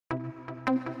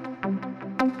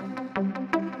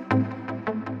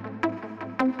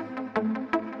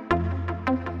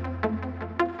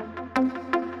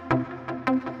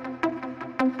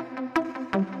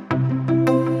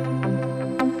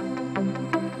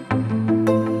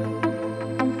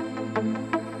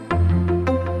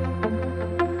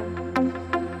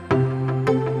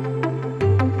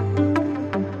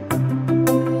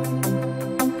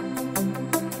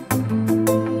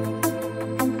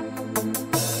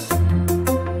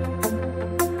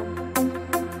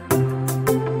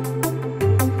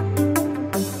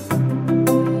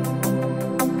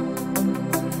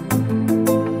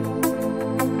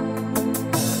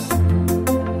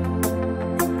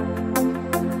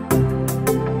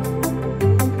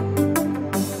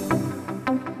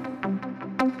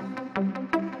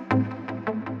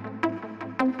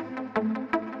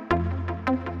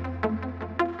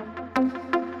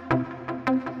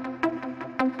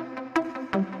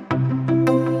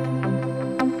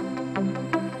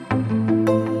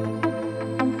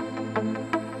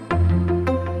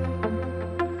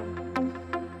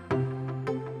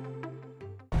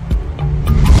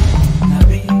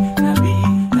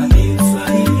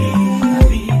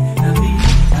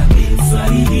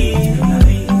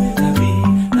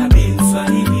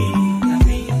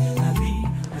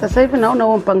Sasa hivi naona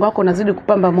huo mpango wako unazidi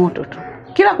kupamba moto tu.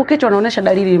 Kila kukicha unaonesha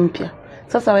dalili mpya.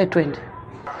 Sasa wewe twende.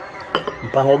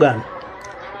 Mpango gani?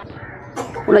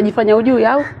 Unajifanya ujui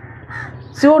au?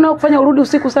 Si wewe unakufanya urudi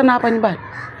usiku sana hapa nyumbani.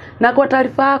 Na kwa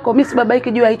taarifa yako, mimi si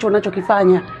babaiki juu ya hicho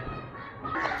unachokifanya.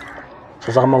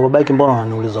 Sasa kama babaiki mbona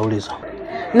unaniuliza?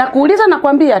 Na kuuliza na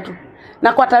kuambia tu.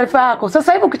 Na kwa taarifa yako,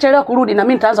 sasa hivi ukichelewa kurudi na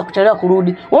mimi nitaanza kuchelewa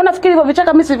kurudi. Wewe unafikiri hivyo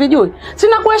vichaka mimi sivijui?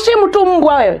 Sina kuheshimu tu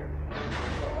mbwa wewe.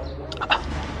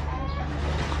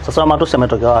 Sasa matusi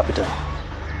yametokea wapi tena?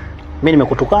 Mimi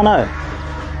nimekutukana wewe?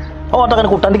 Au nataka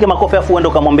nikutandike makofi afu uende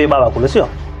ukamwambie baba kule, sio?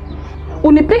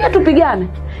 Unipige tupigane.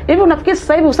 Hivi unafikiri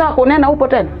sasa hivi usawa kuonana upo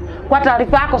tena? Kwa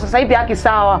taarifa yako sasa hivi haki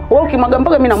sawa. Wewe ukimwaga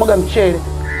mboga mimi namwaga mchele.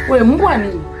 Wewe mbwa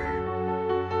nini?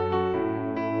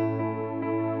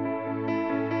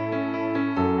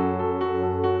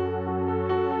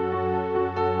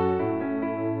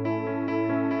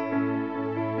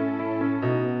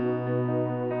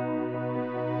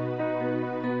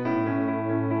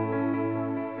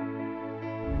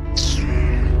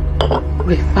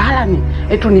 Falani,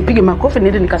 eti nipige makofi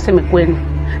niende nikaseme kwenu.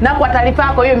 Na kwa taarifa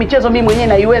yako hiyo michezo mimi mwenyewe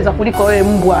naiweza kuliko wewe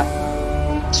mbwa.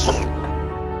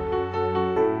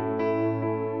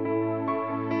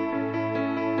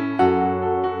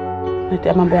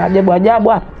 Nita mambo ya ajabu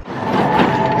hapa.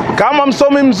 Kama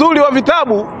msomi mzuri wa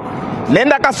vitabu,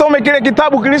 nenda kasome kile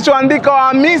kitabu kilichoandika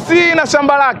Hamisi na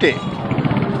shamba lake.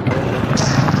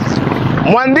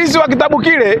 Mwandishi wa kitabu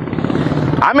kile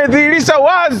amedhihirisha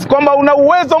wazi kwamba una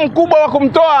uwezo mkubwa wa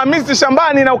kumtoa Hamisi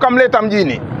shambani na ukamleta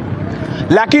mjini.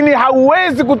 Lakini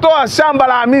hauwezi kutoa shamba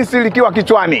la Hamisi likiwa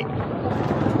kichwani.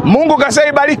 Mungu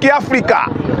kashaibariki Afrika.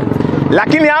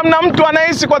 Lakini hamna mtu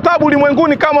anaishi kwa tabu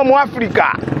ulimwenguni kama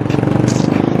Muafrika.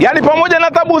 Yaani pamoja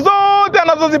na tabu zote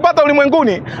anazozipata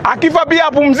ulimwenguni, akifa pia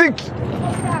hapumziki.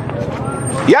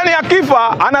 Yaani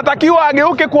akifa anatakiwa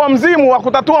ageuke kuwa mzimu wa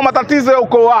kutatua matatizo ya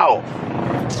ukoo wao.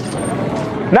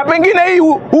 Na pengine hii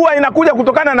huwa inakuja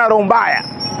kutokana na roho mbaya.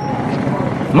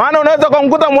 Maana unaweza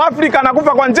kumkuta Muafrika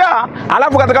anakufa kwa njaa,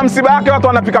 alafu katika msiba wake watu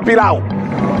wanapika pilau.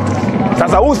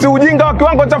 Sasa huu si ujinga wa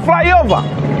kiwango cha flyover.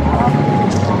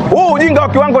 Huu ujinga wa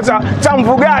kiwango cha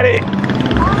mvugale.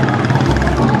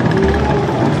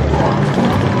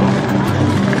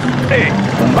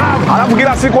 Alafu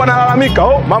kila siku wanalalamika,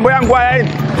 mambo yangu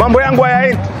hayaendi.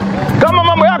 Kama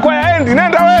mambo yako hayaendi,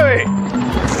 nenda wewe.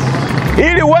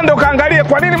 Ili uende ukaangalie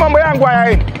kwa nini mambo yangu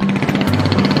hayaendi.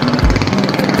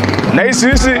 Na hisi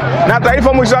na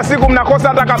taifa mwisho wa siku mnakosa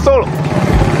hata kasoro.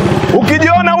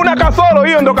 Ukijiona una kasoro,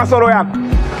 hiyo ndo kasoro yako.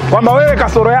 Kwamba wewe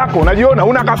kasoro yako, unajiona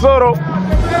una kasoro.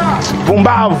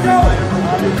 Pumbavu.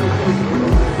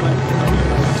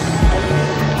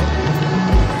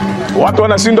 Watu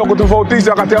wanashindwa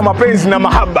kutofautisha kati ya mapenzi na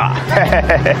mahaba.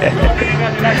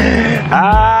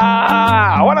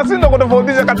 Wanashindwa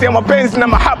kutofautisha kati ya mapenzi na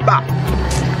mahaba.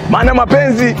 Maana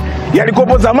mapenzi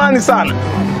yalikopo zamani sana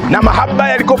na mahaba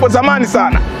yalikopo zamani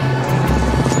sana.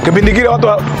 Kipindi kile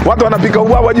watu wanapika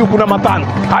ubwabwa juu kuna matano.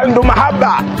 Hayo ndo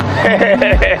mahaba.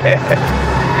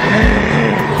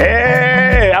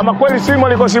 Ama kweli shimo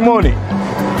liko shimoni.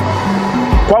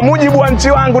 Kwa mujibu wa nchi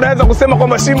wangu naweza kusema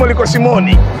kwamba shimo liko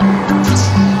shimoni.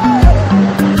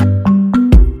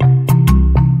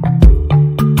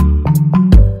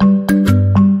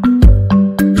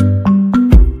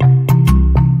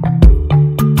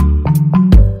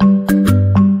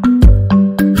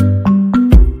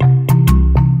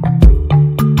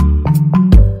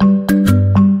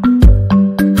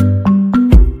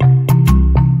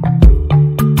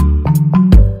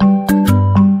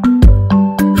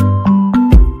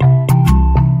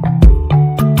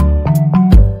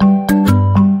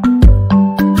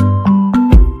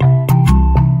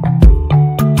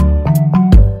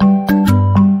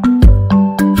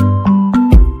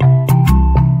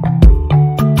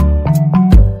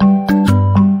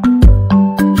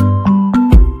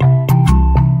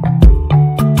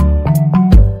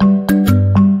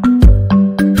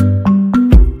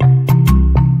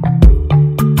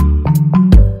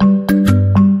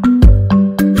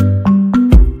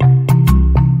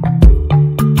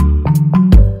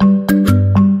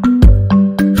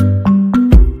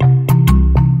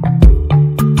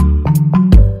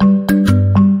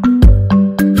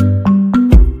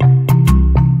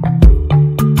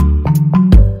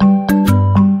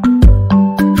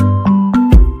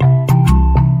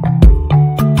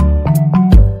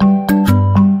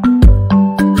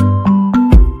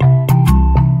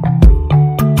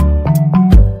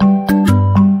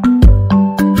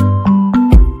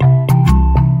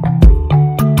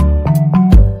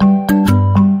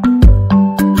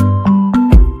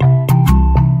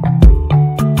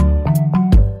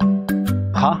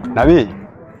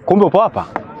 Kumbe upo hapa?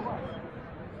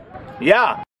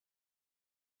 Ya.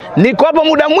 Niko hapa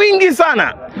muda mwingi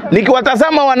sana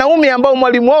nikiwatazama wanaume ambao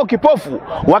mwalimu wao kipofu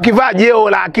wakivaa jeo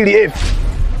la akili F.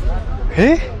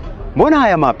 Mbona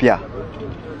haya mapya?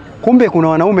 Kumbe kuna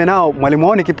wanaume nao mwalimu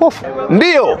wao ni kipofu?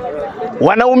 Ndiyo.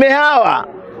 Wanaume hawa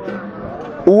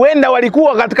huenda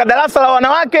walikuwa katika darasa la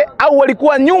wanawake au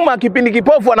walikuwa nyuma kipindi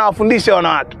kipofu anawafundisha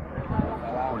wanawake.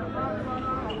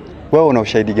 Wewe una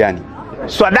ushahidi gani?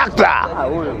 Swadakta,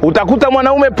 utakuta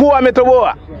mwanaume pua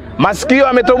ametoboa, masikio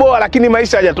ametoboa, lakini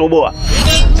maisha hajatoboa.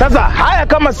 Sasa haya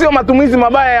kama sio matumizi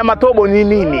mabaya ya matobo ni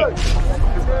nini?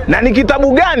 Na ni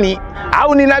kitabu gani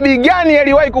au ni nabii gani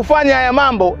aliwahi kufanya haya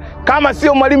mambo kama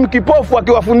sio mwalimu kipofu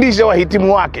akiwafundisha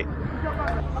wahitimu wake?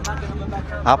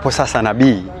 Hapo sasa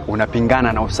nabii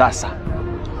unapingana na usasa.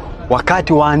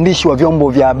 Wakati waandishi wa vyombo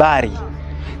vya habari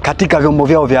katika vyombo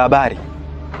vyao vya habari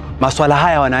masuala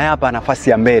haya wanayapa nafasi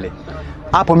ya mbele,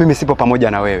 hapo mimi sipo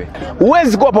pamoja na wewe.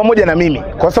 Huwezi kuwa pamoja na mimi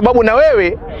kwa sababu na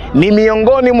wewe ni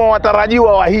miongoni mwa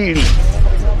watarajiwa wa hili.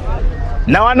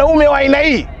 Na wanaume wa aina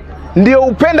hii ndio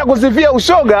upenda kusifia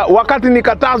ushoga wakati ni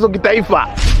katazo kitaifa.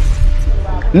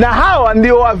 Na hawa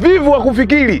ndio wavivu wa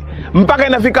kufikiri mpaka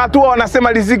inafika hatua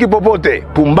wanasema riziki popote.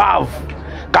 Pumbavu.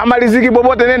 Kama riziki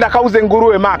popote nenda kauze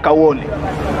nguruwe Maka uone.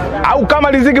 Au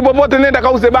kama riziki popote nenda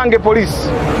kauze bange polisi.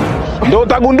 Ndio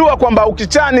utagundua kwamba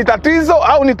ukichaa ni tatizo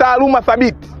au ni taaluma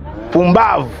thabiti.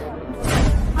 Pumbavu.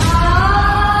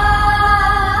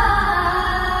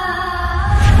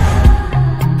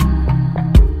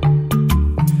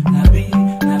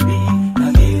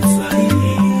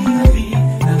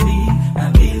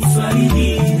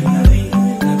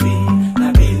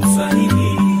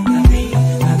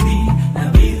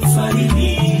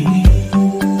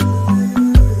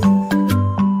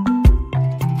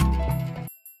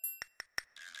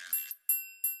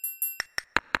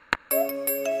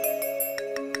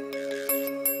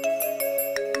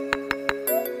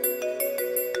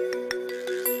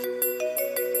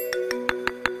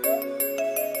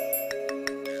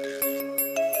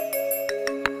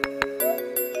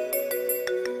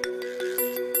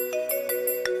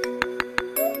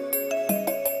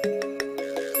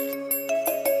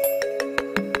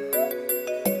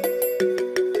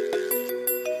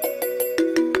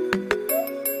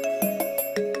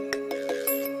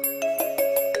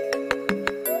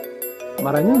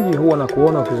 Mara nyingi huwa na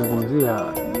kuona ukizungumzia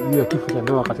juu ya kifo cha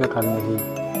ndoa katika karne hii.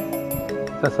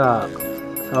 Sasa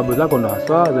sababu zako ndo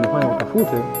haswa zinafanya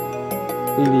utafute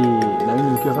ili na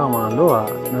mimi nikiwa kama mwanandoa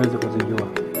naweze kuzijua.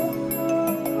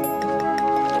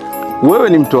 Wewe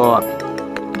ni mtu wa wapi?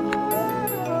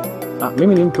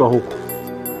 Mimi ni mtu wa huku.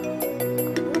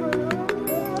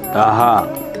 Aha.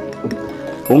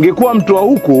 Ungekuwa mtu wa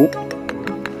huku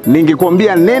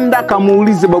ningekwambia nenda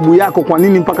kamuulize babu yako kwa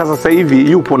nini mpaka sasa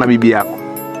hivi yupo na bibi yako.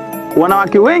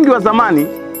 Wanawake wengi wa zamani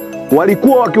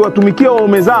walikuwa wakiwatumikia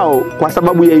waume zao kwa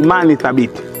sababu ya imani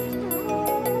thabiti.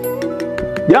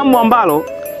 Jambo ambalo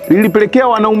lilipelekea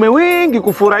wanaume wengi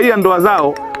kufurahia ndoa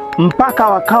zao mpaka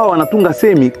wakawa wanatunga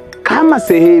semi kama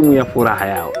sehemu ya furaha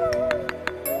yao.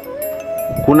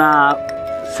 Kuna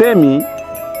semi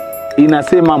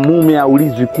inasema mume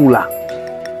haulizwi kula.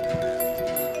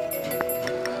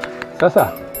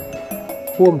 Sasa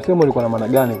huo msemo ulikuwa na maana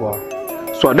gani kwao?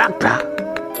 Swadakta,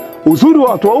 uzuri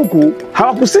wa watu wa huku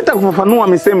hawakusita kufafanua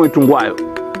misemo itungwayo.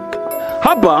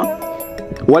 Hapa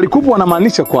walikuwa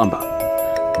wanamaanisha kwamba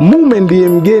mume ndiye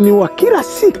mgeni wa kila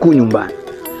siku nyumbani.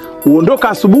 Huondoka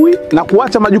asubuhi na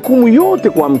kuacha majukumu yote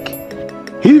kwa mke.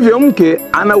 Hivyo mke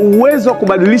ana uwezo wa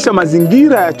kubadilisha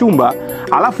mazingira ya chumba,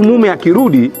 alafu mume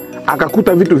akirudi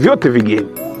akakuta vitu vyote vigeni.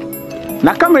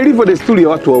 Na kama ilivyo desturi ya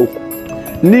watu wa huku,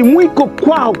 ni mwiko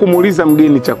kwao kumuuliza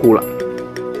mgeni chakula.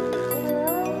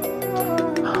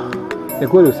 Ni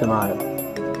kweli usemayo.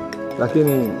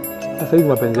 Lakini sasa hivi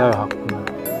mapenzi hayo hakuna.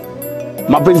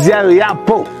 Mapenzi hayo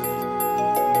yapo,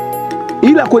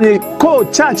 ila kwenye koo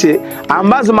chache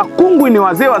ambazo makungwi ni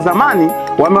wazee wa zamani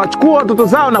wamewachukua watoto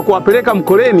zao na kuwapeleka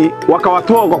mkoleni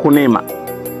wakawatoa kwa kunema.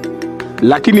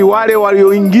 Lakini wale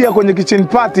walioingia kwenye kitchen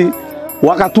party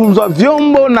wakatunzwa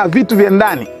vyombo na vitu vya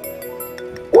ndani,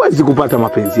 huwezi kupata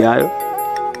mapenzi hayo.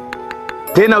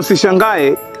 Tena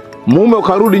usishangae mume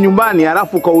ukarudi nyumbani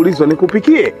alafu ukaulizwa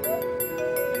nikupikie.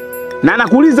 Na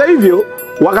anakuuliza hivyo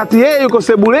wakati yeye yuko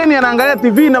sebuleni anaangalia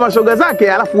TV na mashoga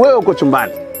zake, alafu wewe uko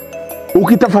chumbani.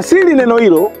 Ukitafasiri neno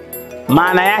hilo,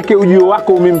 maana yake ujio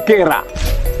wako umemkera.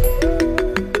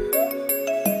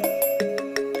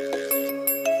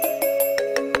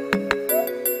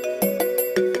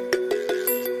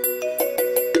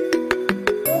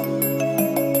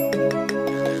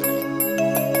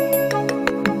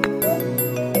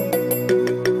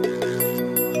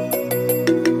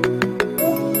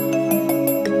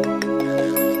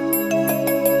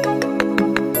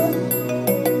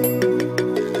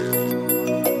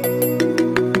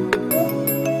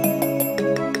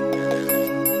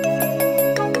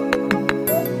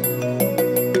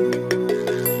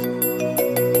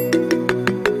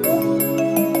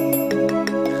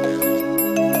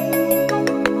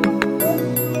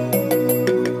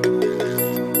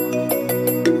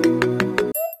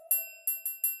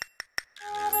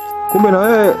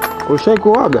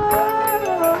 Ushaikuaga?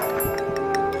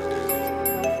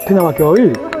 Tena wake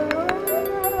wawili?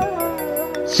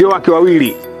 Sio wake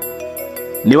wawili,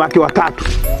 ni wake watatu.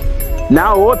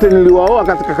 Nao wote niliwaoa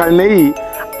katika karne hii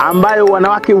ambayo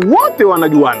wanawake wote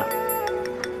wanajuana.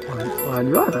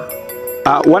 Wanajuana?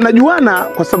 Wanajuana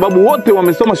kwa sababu wote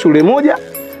wamesoma shule moja,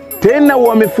 tena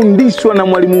wamefundishwa na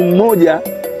mwalimu mmoja,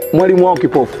 mwalimu wao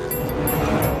kipofu.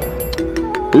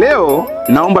 Leo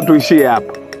naomba tuishie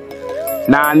hapa,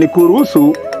 na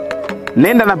nikuruhusu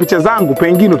nenda na picha zangu,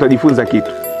 pengine utajifunza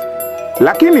kitu.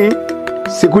 Lakini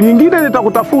siku nyingine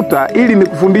nitakutafuta ili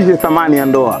nikufundishe thamani ya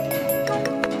ndoa.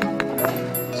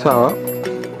 Sawa,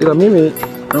 ila mimi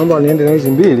naomba niende na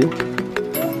hizi mbili,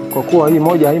 kwa kuwa hii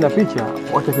moja haina picha,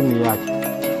 wacha tu niache.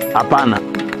 Hapana,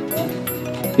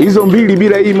 hizo mbili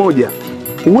bila hii moja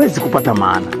huwezi kupata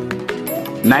maana.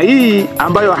 Na hii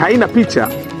ambayo haina picha,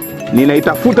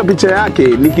 ninaitafuta picha yake,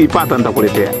 nikiipata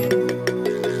nitakuletea.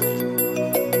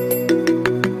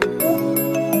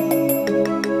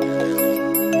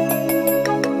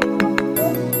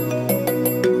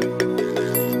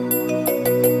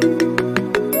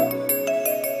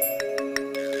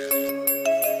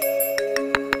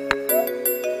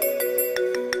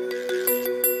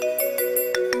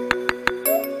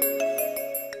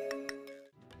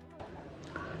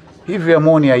 Hivi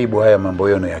amoni aibu haya mambo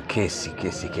yenu ya kesi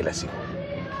kila siku?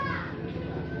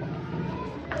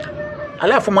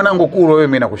 Alafu mwanangu Kuro, wewe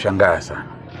mimi nakushangaa sana.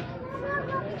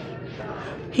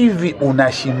 Hivi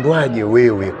unashindwaje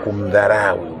wewe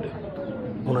kumdharau yule?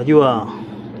 Unajua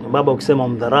baba, ukisema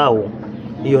mdharau,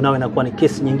 hiyo nawe inakuwa ni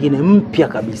kesi nyingine mpya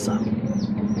kabisa.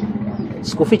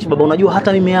 Sikufichi baba, unajua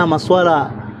hata mimi haya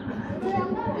maswala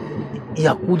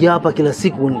ya kuja hapa kila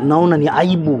siku naona ni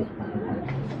aibu.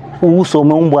 Uso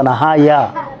umeumbwa na haya,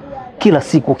 kila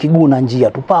siku kiguna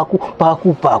njia tu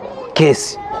paku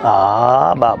kesi.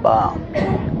 Baba,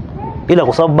 ila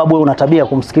kwa sababu babu wewe una tabia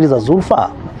kumsikiliza Zulfa,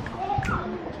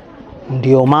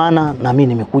 ndio maana na mimi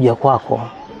nimekuja kwako.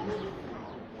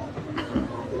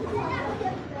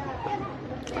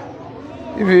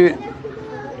 Hivi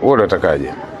wewe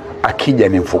unatakaje? Akija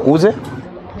nimfukuze?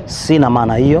 Sina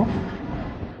maana hiyo.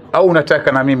 Au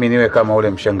unataka na mimi niwe kama ule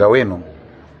mshanga wenu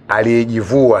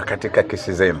aliyejivua katika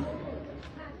kesi zenu?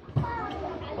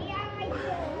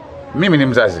 Mimi ni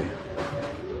mzazi,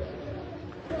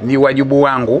 ni wajibu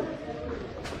wangu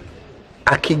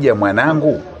akija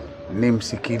mwanangu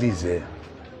nimsikilize.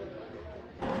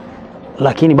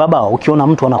 Lakini baba, ukiona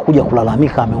mtu anakuja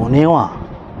kulalamika ameonewa,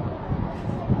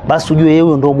 basi ujue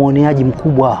yeye ndio muoneaji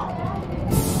mkubwa.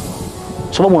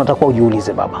 Sababu unatakiwa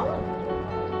ujiulize baba,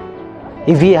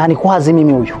 hivi hanikwazi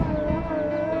mimi huyu?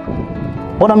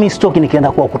 Mbona mimi sitoki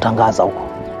nikienda kwa kutangaza huko?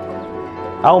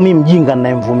 Au mimi mjinga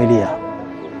ninayemvumilia?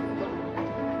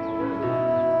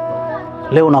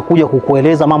 Leo nakuja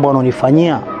kukueleza mambo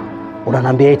anonifanyia,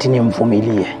 unaniambia eti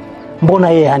nimvumilie. Mbona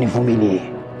yeye hanivumilie?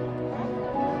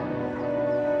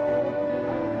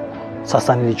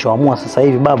 Sasa nilichoamua sasa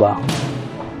hivi baba,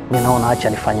 mimi naona acha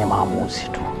nifanye maamuzi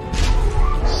tu.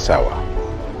 Sawa,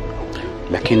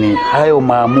 lakini hayo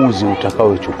maamuzi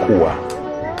utakayochukua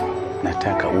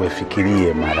nataka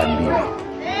uefikirie mara mbili.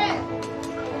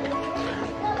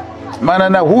 Maana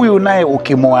na huyu naye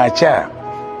ukimwacha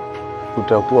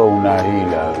utakuwa una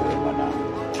hila wewe mwanangu.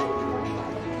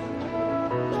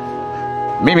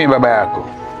 Mimi baba yako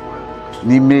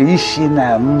nimeishi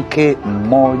na mke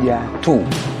mmoja tu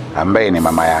ambaye ni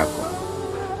mama yako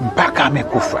mpaka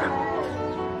amekufa.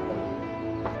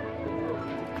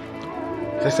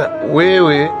 Sasa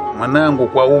wewe mwanangu,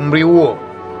 kwa umri huo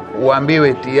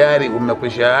uambiwe tayari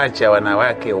umekwishaacha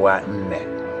wanawake 4,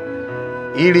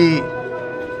 ili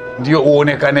ndio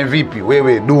uonekane vipi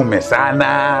wewe dume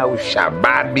sana,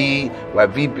 ushababi wa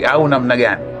vipi au namna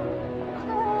gani?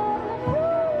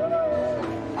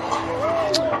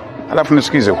 Alafu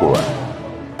nisikize kuwa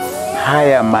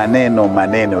haya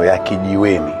maneno ya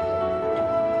kijiweni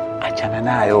achana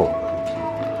nayo,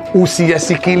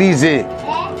 usiyasikilize,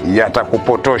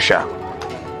 yatakupotosha.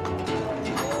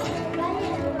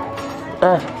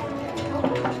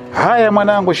 Haya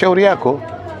mwanangu, shauri yako.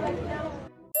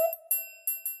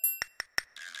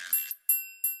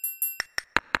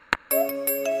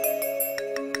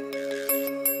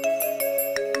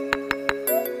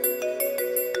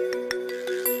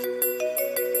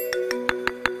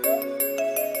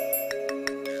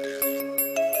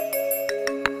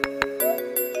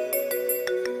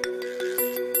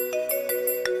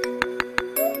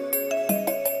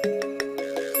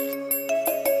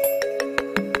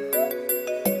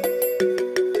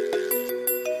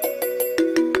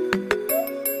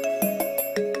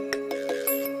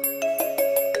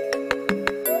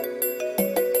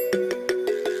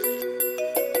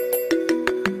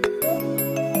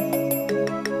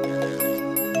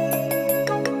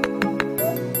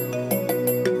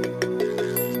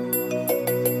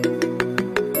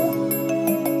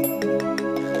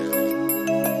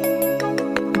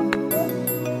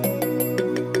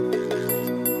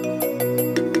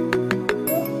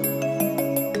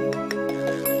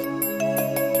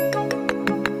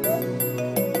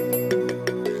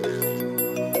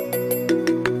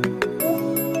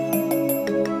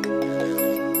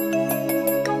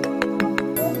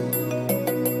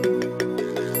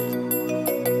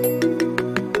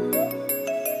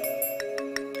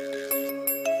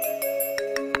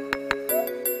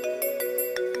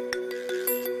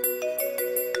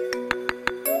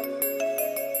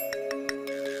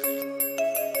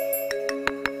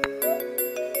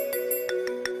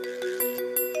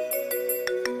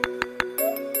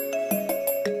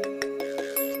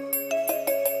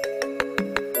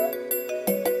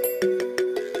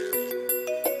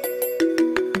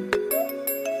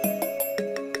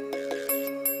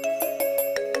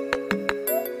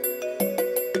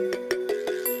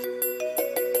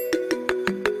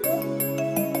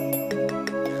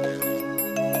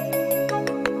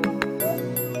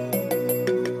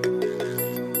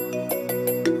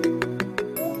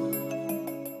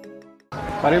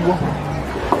 Karibu.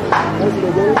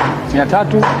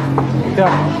 300.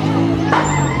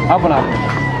 Hapo na hapo.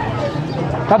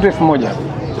 3,100.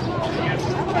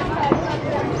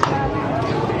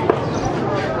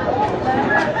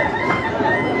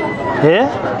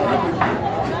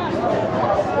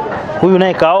 Huyu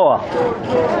naye kaoa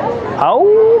au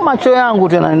macho yangu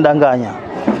tena nidanganya?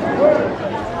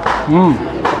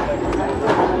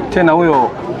 Tena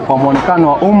huyo kwa muonekano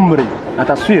wa umri na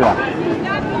taswira,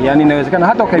 yani inawezekana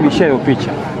hata ukaibishia hiyo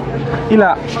picha,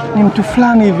 ila ni mtu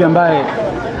fulani hivi ambaye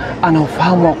ana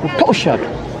ufahamu wa kutosha tu.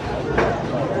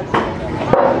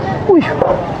 Huyu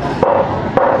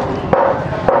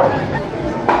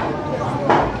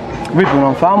vipi,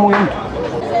 unamfahamu huyu mtu?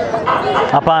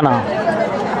 Hapana,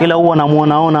 ila huwa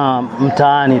namuonaona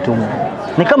mtaani tu.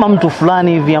 Ni kama mtu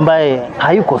fulani hivi ambaye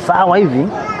hayuko sawa hivi.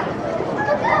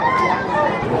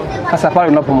 Sasa pale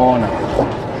unapomuona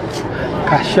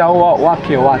kashaoa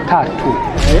wake 3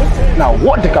 na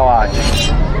wote kawaacha.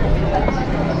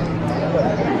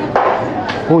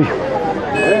 Huyu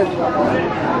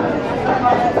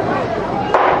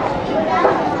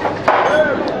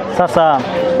sasa,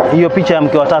 hiyo picha ya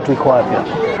mke wa 3 iko wapi?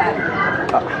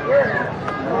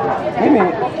 Mimi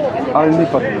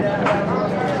alinipa tu,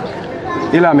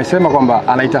 ila amesema kwamba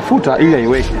anaitafuta ili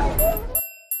aiweke.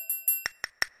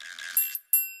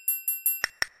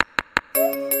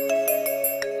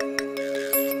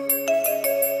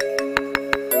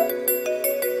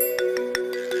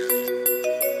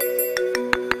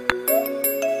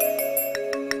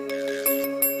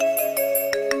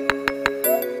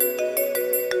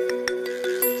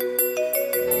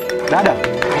 Dada.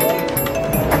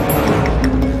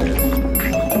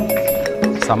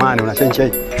 Samani, unachenja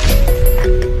hii?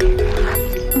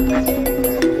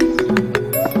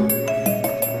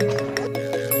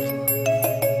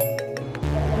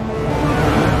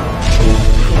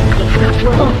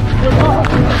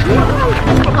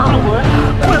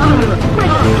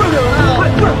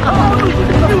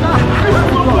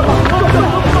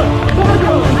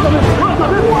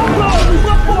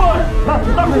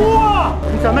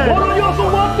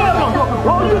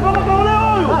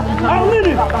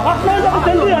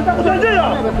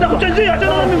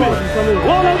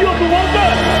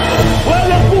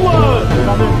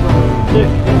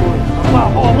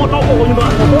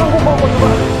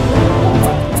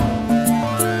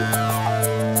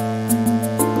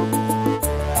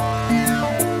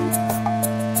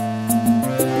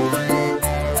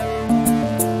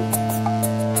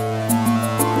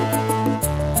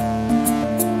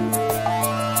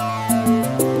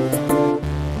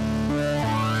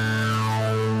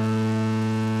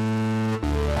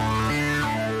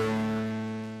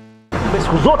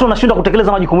 Siku zote unashindwa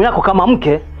kutekeleza majukumu yako kama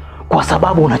mke kwa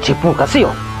sababu unachepuka, sio?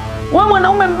 Wewe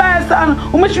mwanaume mbaya sana.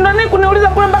 Umeshindwa nini kuniuliza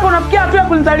kule mpaka unafikia hatua ya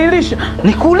kunidhalilisha?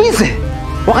 Nikuulize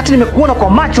wakati nimekuona kwa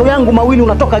macho yangu mawili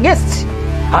unatoka guest,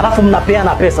 halafu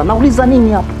mnapeana pesa. Nauliza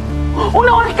nini hapo?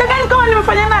 Una uhakika gani kama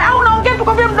nimefanya naye au unaongea tu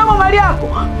kwa vile mdomo mali yako?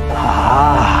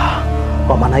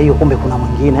 Kwa maana hiyo kumbe kuna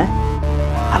mwingine.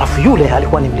 Halafu yule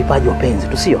alikuwa ni mlipaji wa penzi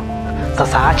tu, sio?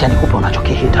 Sasa acha nikupe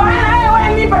unachokihita.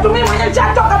 Wewe nipa tu, mimi mwenyewe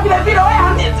nishatoka vile vile, wewe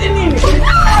hanizi nini?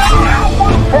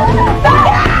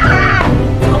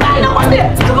 Tukubali nakwambia,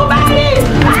 tukubali.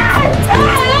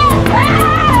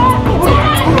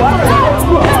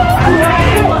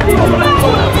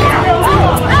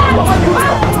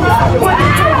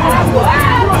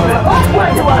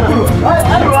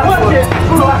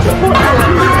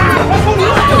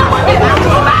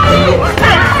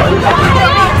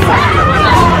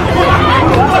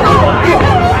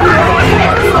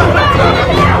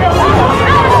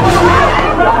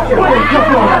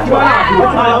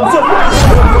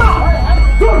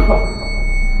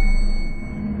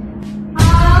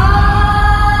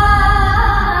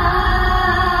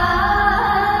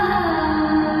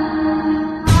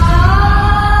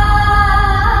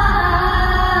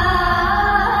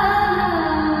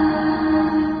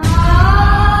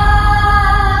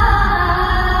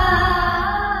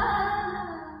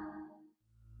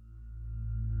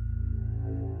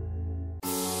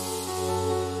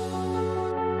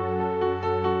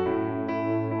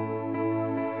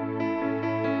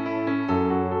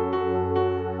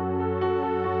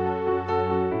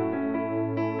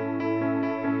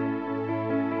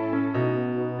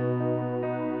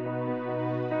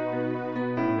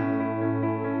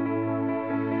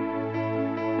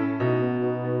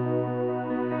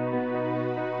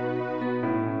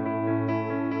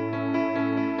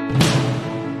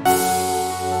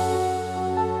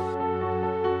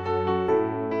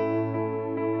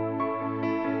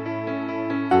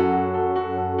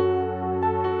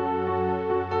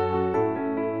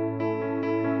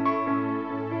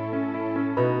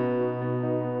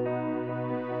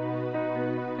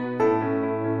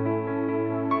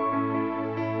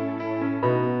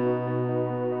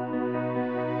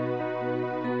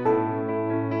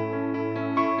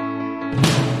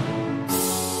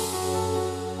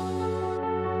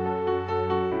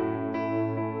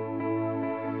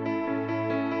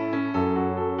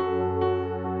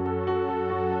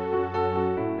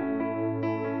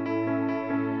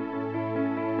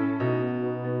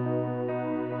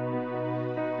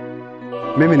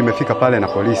 Mimi nimefika pale na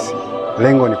polisi.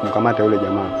 Lengo ni kumkamata yule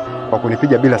jamaa kwa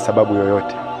kunipiga bila sababu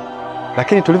yoyote.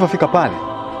 Lakini tulipofika pale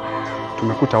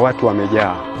tumekuta watu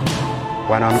wamejaa.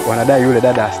 Wanadai yule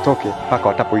dada asitoke mpaka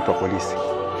watapoitwa polisi.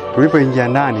 Tulipoingia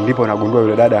ndani ndipo nagundua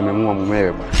yule dada amemuua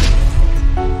mumewe bwana.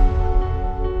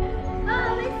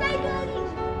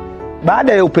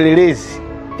 Baada ya upelelezi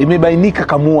imebainika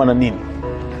kamuua na nini?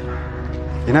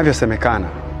 Inavyosemekana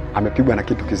amepigwa na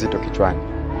kitu kizito kichwani.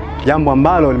 Jambo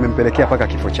ambalo limempelekea paka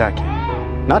kifo chake.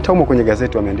 Na hata humo kwenye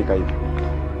gazeti wameandika hivyo.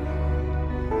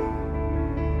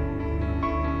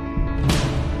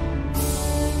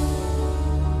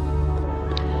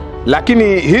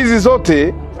 Lakini hizi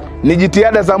zote ni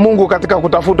jitihada za Mungu katika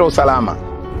kutafuta usalama.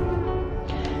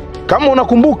 Kama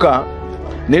unakumbuka,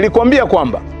 nilikwambia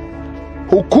kwamba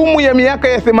hukumu ya miaka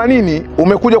ya 80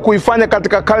 umekuja kuifanya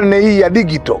katika karne hii ya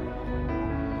digital.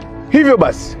 Hivyo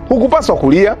basi, hukupaswa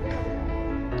kulia.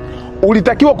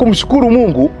 Ulitakiwa kumshukuru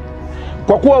Mungu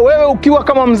kwa kuwa wewe ukiwa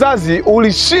kama mzazi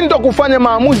ulishindwa kufanya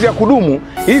maamuzi ya kudumu,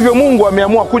 hivyo Mungu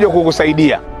ameamua kuja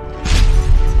kukusaidia.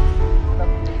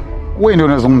 Wewe ndio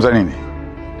unazungumza nini?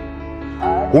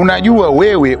 Unajua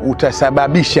wewe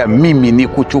utasababisha mimi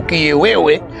nikuchukie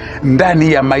wewe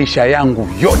ndani ya maisha yangu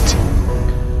yote.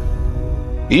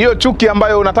 Hiyo chuki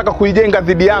ambayo unataka kuijenga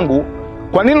dhidi yangu,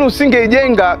 kwa nini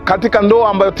usingeijenga katika ndoa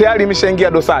ambayo tayari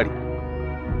imeshaingia dosari?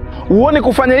 Uone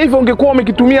kufanya hivyo ungekuwa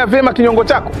umekitumia vema kinyongo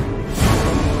chako.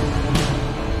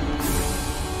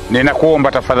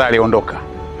 Ninakuomba tafadhali ondoka.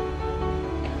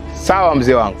 Sawa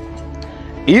mzee wangu.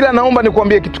 Ila naomba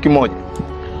nikuambie kitu kimoja.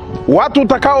 Watu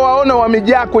utakaowaona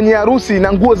wamejaa kwenye harusi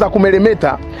na nguo za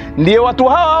kumelemeta, ndiye watu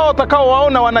hao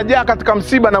utakaowaona wanajaa katika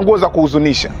msiba na nguo za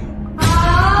kuhuzunisha.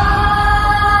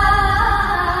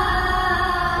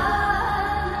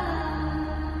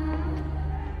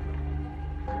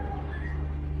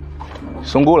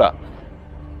 Sungula.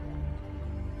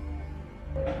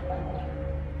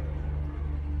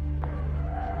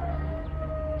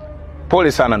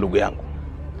 Pole sana ndugu yangu.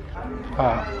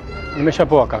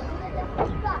 Nimeshapoa kaka.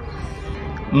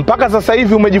 Mpaka sasa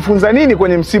hivi umejifunza nini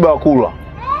kwenye msiba wa Kulwa?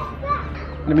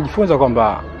 Nimejifunza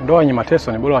kwamba ndoa yenye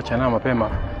mateso ni bora wachana mapema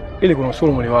ili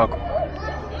kunusuru mwili wako.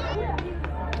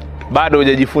 Bado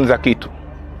hujajifunza kitu.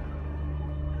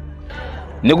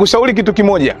 Nikushauri kitu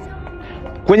kimoja.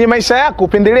 Kwenye maisha yako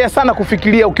pendelea sana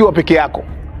kufikiria ukiwa peke yako.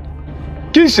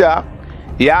 Kisha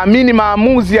yaamini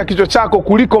maamuzi ya kichwa chako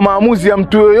kuliko maamuzi ya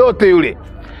mtu yoyote yule,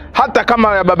 hata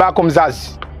kama ya baba yako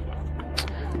mzazi.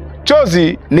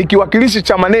 Chozi ni kiwakilishi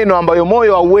cha maneno ambayo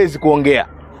moyo hauwezi kuongea.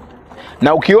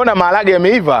 Na ukiona maharage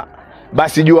yameiva,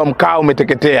 basi jua mkaa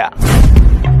umeteketea.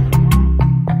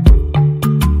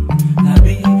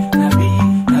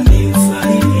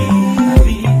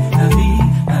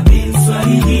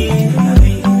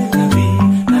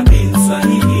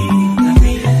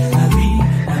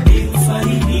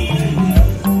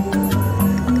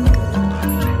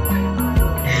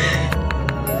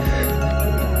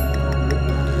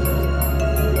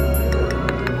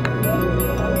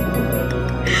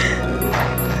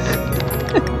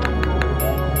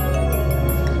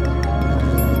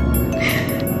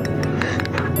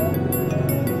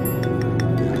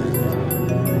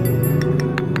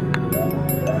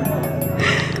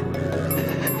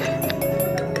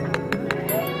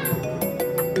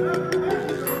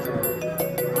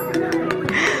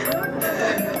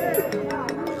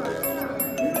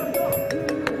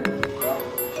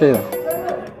 Sheila,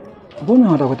 mbona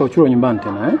unataka uchuro nyumbani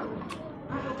tena eh?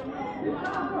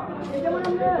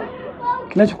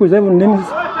 Kinachokuuliza hivyo ni nini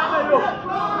sasa?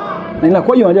 Na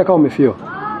inakuwaje unajua kama umefio?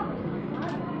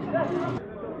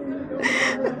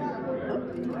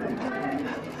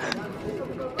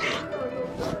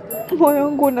 Moyo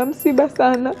wangu una msiba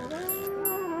sana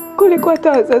kuliko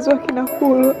hata wazazi wa kina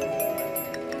Kulwa.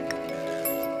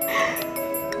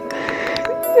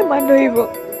 Sema ndio hivyo.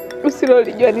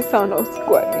 Usilolijua ni sawa na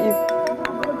usiku wa giza.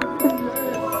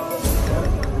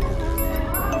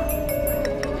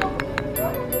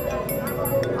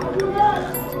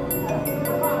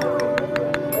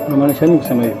 Unamaanisha nini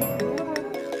kusema hivyo?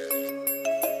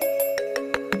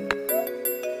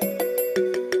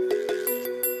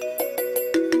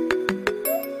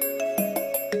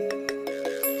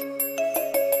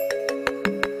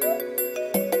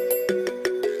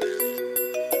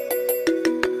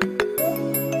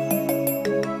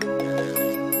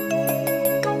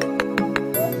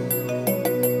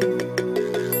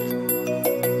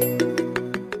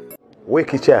 We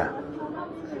kichaa,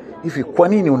 hivi kwa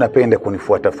nini unapenda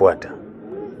kunifuata?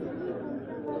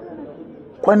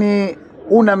 Kwani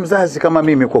una mzazi kama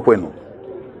mimi kwa kwenu?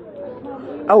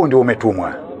 Au ndio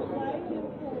umetumwa?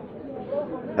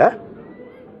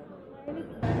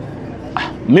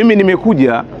 Mimi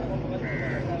nimekuja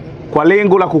kwa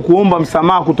lengo la kukuomba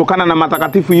msamaha kutokana na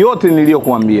matakatifu yote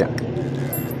niliyokuambia.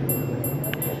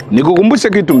 Nikukumbushe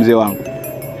kitu mzee wangu.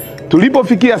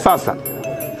 Tulipofikia sasa,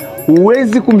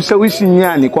 huwezi kumshawishi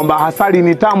nyani kwamba asali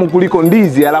ni tamu kuliko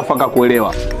ndizi alafu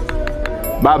akakuelewa.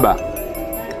 Baba,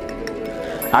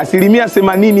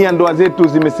 80% ya ndoa zetu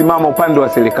zimesimama upande wa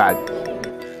serikali.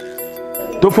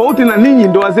 Tofauti na ninyi,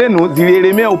 ndoa zenu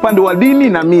zilielemea upande wa dini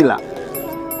na mila.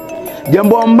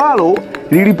 Jambo ambalo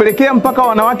lilipelekea mpaka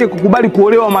wanawake kukubali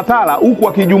kuolewa matala huku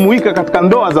wakijumuika katika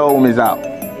ndoa za waume zao.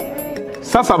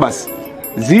 Sasa basi,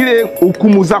 zile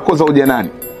hukumu zako za ujanani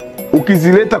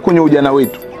ukizileta kwenye ujana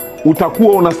wetu,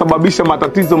 utakuwa unasababisha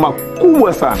matatizo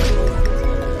makubwa sana.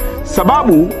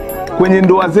 Sababu kwenye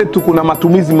ndoa zetu kuna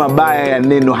matumizi mabaya ya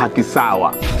neno haki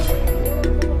sawa.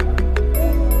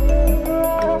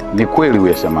 Ni kweli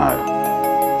uyasema hayo,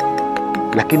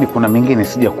 lakini kuna mengine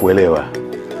sija kuelewa.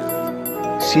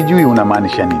 Sijui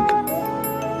unamaanisha nini.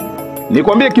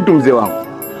 Nikwambie kitu mzee wangu,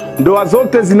 ndoa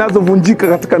zote zinazovunjika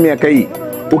katika miaka hii,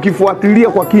 ukifuatilia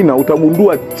kwa kina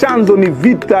utagundua chanzo ni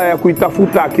vita ya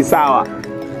kuitafuta haki sawa.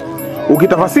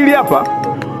 Ukitafasiri hapa,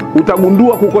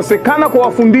 utagundua kukosekana kwa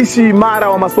wafundishi imara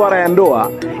wa masuala ya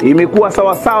ndoa imekuwa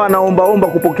sawasawa na omba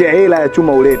kupokea hela ya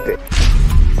chuma ulete.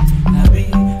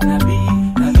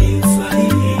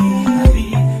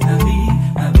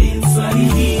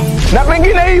 Na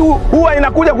pengine hii huwa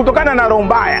inakuja kutokana na roho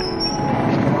mbaya.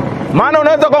 Maana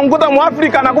unaweza kumkuta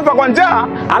Muafrika anakufa kwa njaa,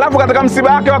 alafu katika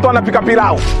msiba wake watu wanapika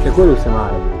pilau. Ni kweli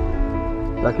usemayo.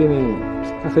 Lakini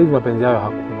sasa hivi mapenzi hayo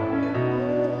hakuna.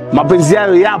 Mapenzi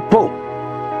hayo yapo,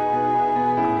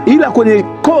 ila kwenye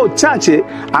koo chache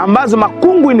ambazo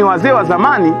makungwi ni wazee wa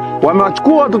zamani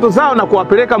wamewachukua watoto zao na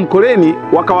kuwapeleka mkoleni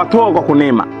wakawatoa kwa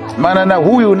kunema. Maana na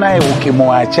huyu naye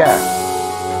ukimwacha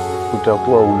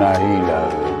utakuwa una hila.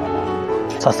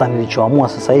 Sasa nilichoamua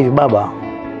sasa hivi baba,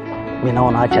 mimi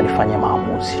naona acha nifanye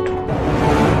maamuzi tu.